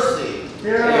mercy,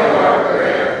 Hear our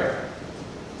prayer.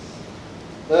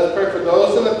 Let us pray for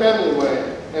those in the family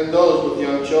way and those with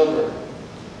young children.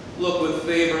 Look with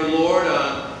favor, Lord,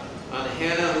 on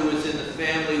Hannah, who is in the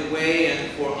family way,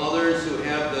 and for others who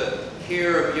have the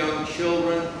care of young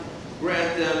children.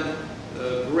 Grant them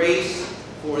grace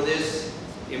for this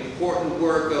important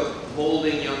work of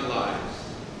molding young lives.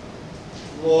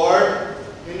 Lord,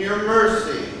 in your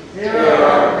mercy, Hear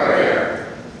our prayer.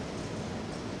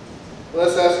 Let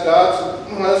us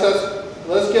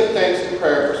give thanks in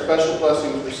prayer for special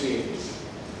blessings received.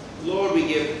 Lord, we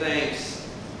give thanks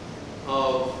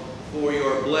for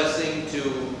your blessing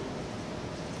to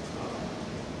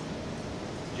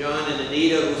John and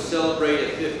Anita, who celebrate a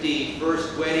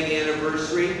 51st wedding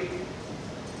anniversary,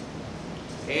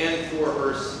 and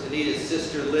for Anita's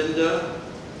sister Linda,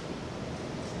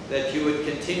 that you would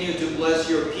continue to bless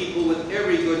your people with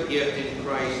every good gift in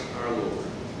Christ our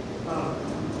Lord.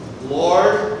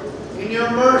 Lord, in your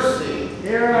mercy,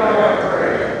 Hear our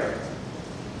prayer.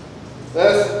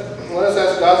 Let us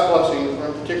ask God's blessing on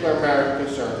a particular matter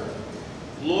concern.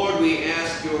 Lord, we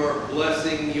ask your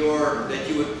blessing, that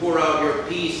you would pour out your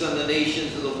peace on the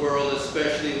nations of the world,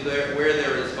 especially where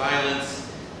there is violence,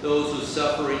 those who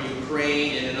suffer in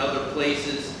Ukraine and in other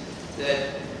places,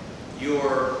 that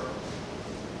your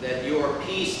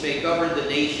peace may govern the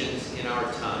nations in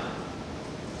our time.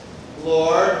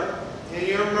 Lord, in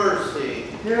your mercy,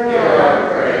 Hear our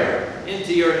prayer.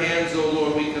 Into your hands, O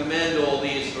Lord, we commend all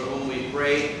these for whom we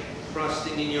pray,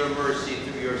 trusting in your mercy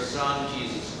through your Son,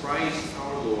 Jesus Christ,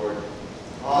 our Lord.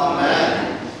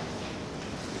 Amen.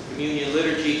 The communion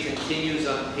liturgy continues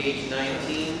on page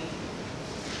 19.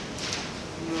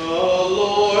 The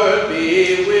Lord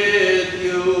be with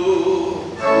you.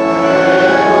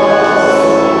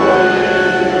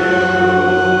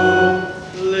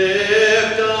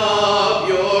 Lift up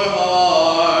your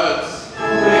hearts.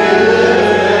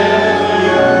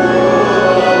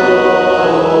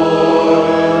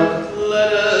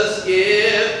 Let us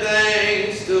give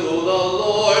thanks to the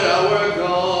Lord our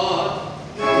God.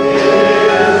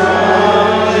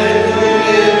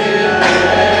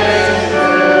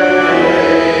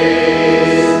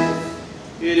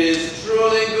 It is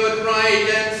truly good, right,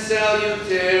 and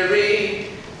salutary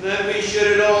that we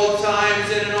should at all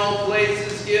times and in all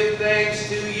places give thanks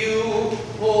to you,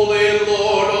 Holy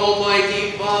Lord,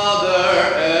 Almighty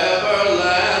Father,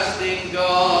 everlasting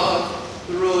God,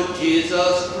 through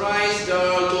Jesus Christ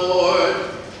our Lord.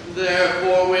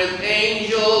 Therefore, with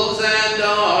angels and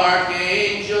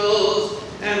archangels,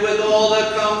 and with all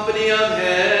the company of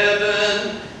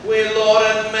heaven, we laud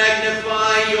and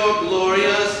magnify your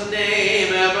glorious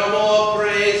name, evermore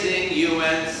praising you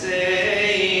and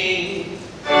saying,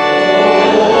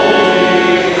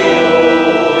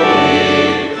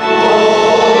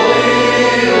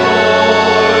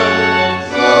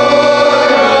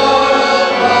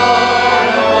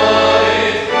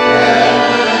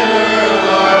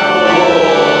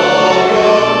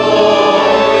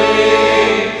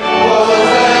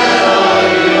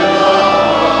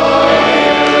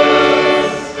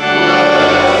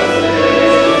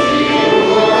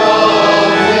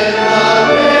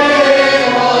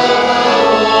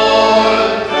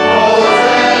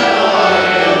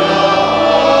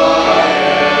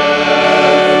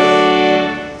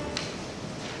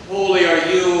 Holy are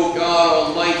you, God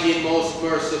Almighty and most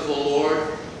merciful Lord.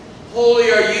 Holy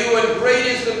are you, and great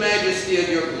is the majesty of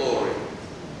your glory.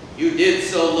 You did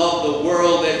so love the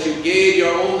world that you gave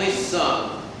your only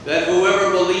Son, that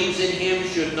whoever believes in him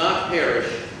should not perish,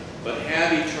 but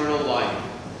have eternal life.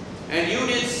 And you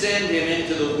did send him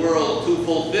into the world to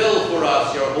fulfill for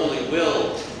us your holy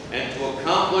will, and to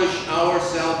accomplish our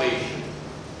salvation.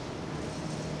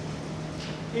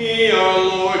 He, our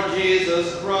Lord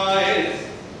Jesus Christ,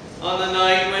 on the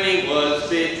night when he was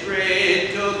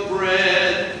betrayed, took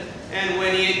bread, and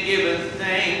when he had given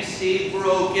thanks, he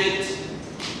broke it,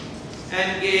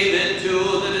 and gave it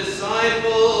to the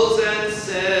disciples, and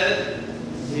said,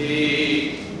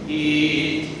 Take,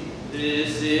 eat,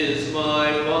 this is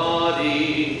my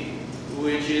body,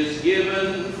 which is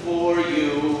given for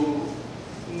you.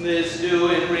 This do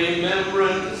in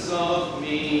remembrance of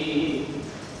me.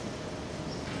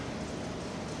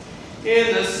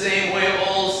 In the same way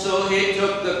also he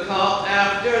took the cup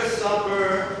after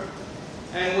supper,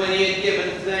 and when he had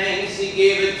given thanks, he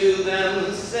gave it to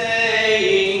them,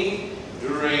 saying,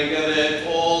 Drink of it,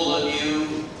 all of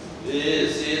you.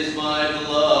 This is my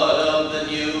blood of the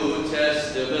New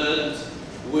Testament,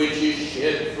 which is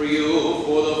shed for you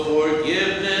for the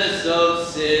forgiveness of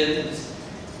sins.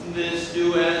 This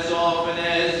do as often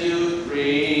as you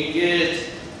drink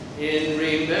it in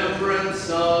remembrance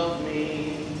of me.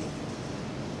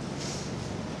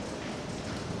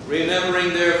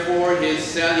 Remembering therefore his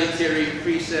salutary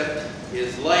precept,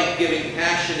 his life-giving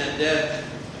passion and death,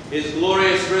 his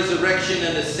glorious resurrection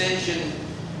and ascension,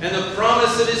 and the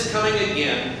promise of his coming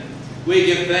again, we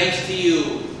give thanks to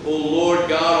you, O Lord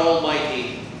God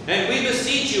Almighty, and we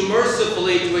beseech you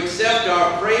mercifully to accept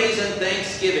our praise and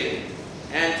thanksgiving,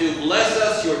 and to bless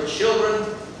us, your children,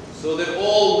 so that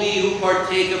all we who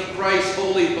partake of Christ's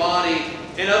holy body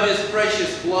and of his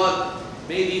precious blood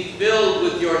may be filled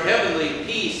with your heavenly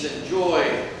peace and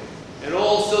joy, and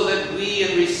also that we,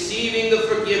 in receiving the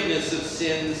forgiveness of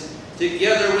sins,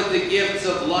 together with the gifts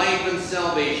of life and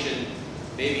salvation,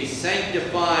 may be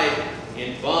sanctified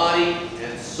in body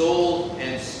and soul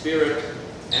and spirit,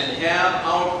 and have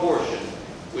our portion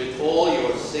with all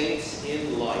your saints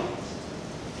in light.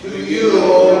 To you,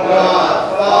 O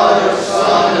God, Father,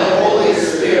 Son, and Holy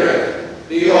Spirit,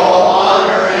 be all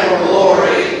honor and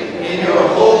glory in your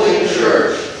holy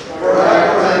church,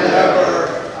 forever and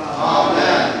ever.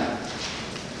 Amen.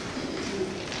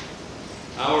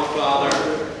 Our Father,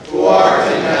 Who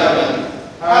art in heaven,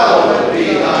 hallowed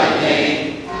be thy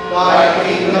name. Thy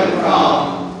kingdom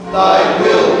come, thy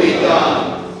will be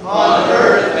done, on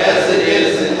earth as it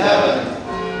is in heaven.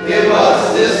 Give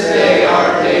us this day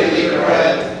our daily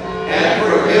bread, and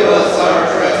forgive us our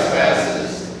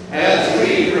trespasses, as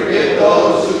we forgive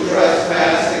those who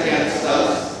trespass against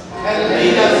us. And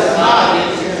lead us not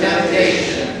into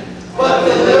temptation, but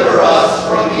deliver us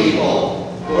from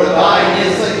evil. For thine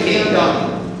is the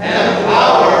kingdom, and the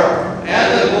power, and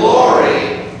the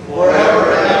glory,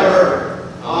 forever and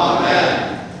ever.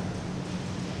 Amen.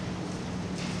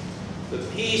 the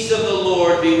peace of the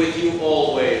Lord be with you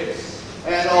always.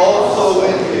 And also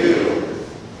with you.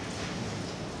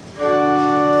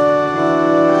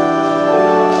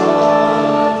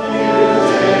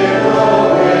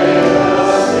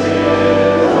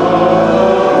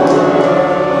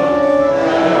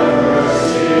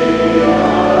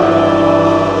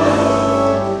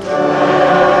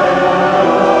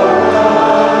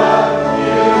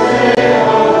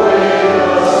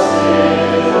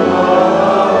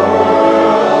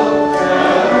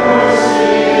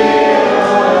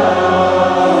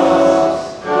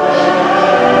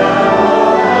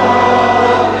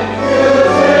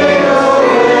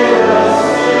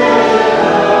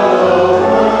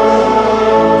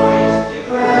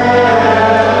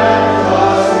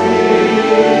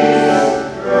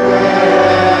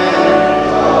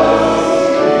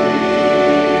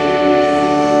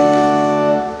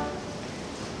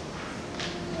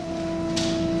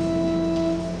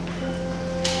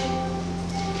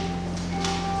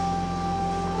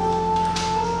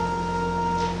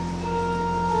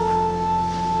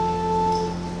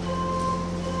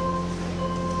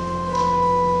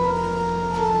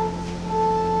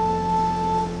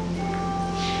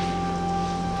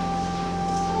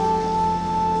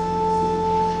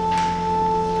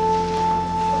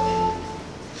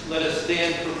 Let us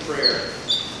stand for prayer.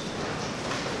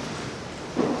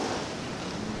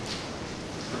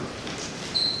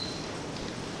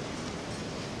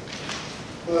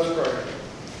 Let us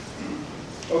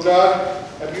pray. O God,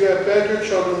 as you have fed your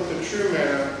children with the true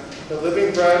manna, the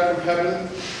living bread from heaven,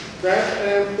 grant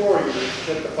and implore you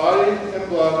that the body and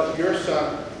blood of your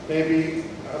Son may be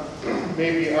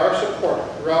our support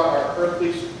throughout our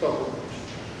earthly pilgrimage,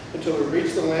 until we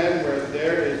reach the land where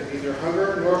there is neither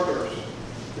hunger nor thirst.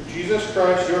 Through Jesus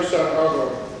Christ, your Son, our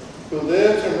Lord, who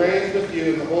lives and reigns with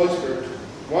you in the Holy Spirit,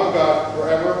 one God,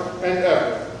 forever and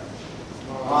ever.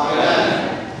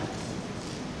 Amen.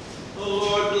 The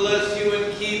Lord bless you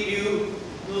and keep you.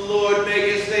 The Lord make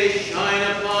his face shine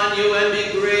upon you and be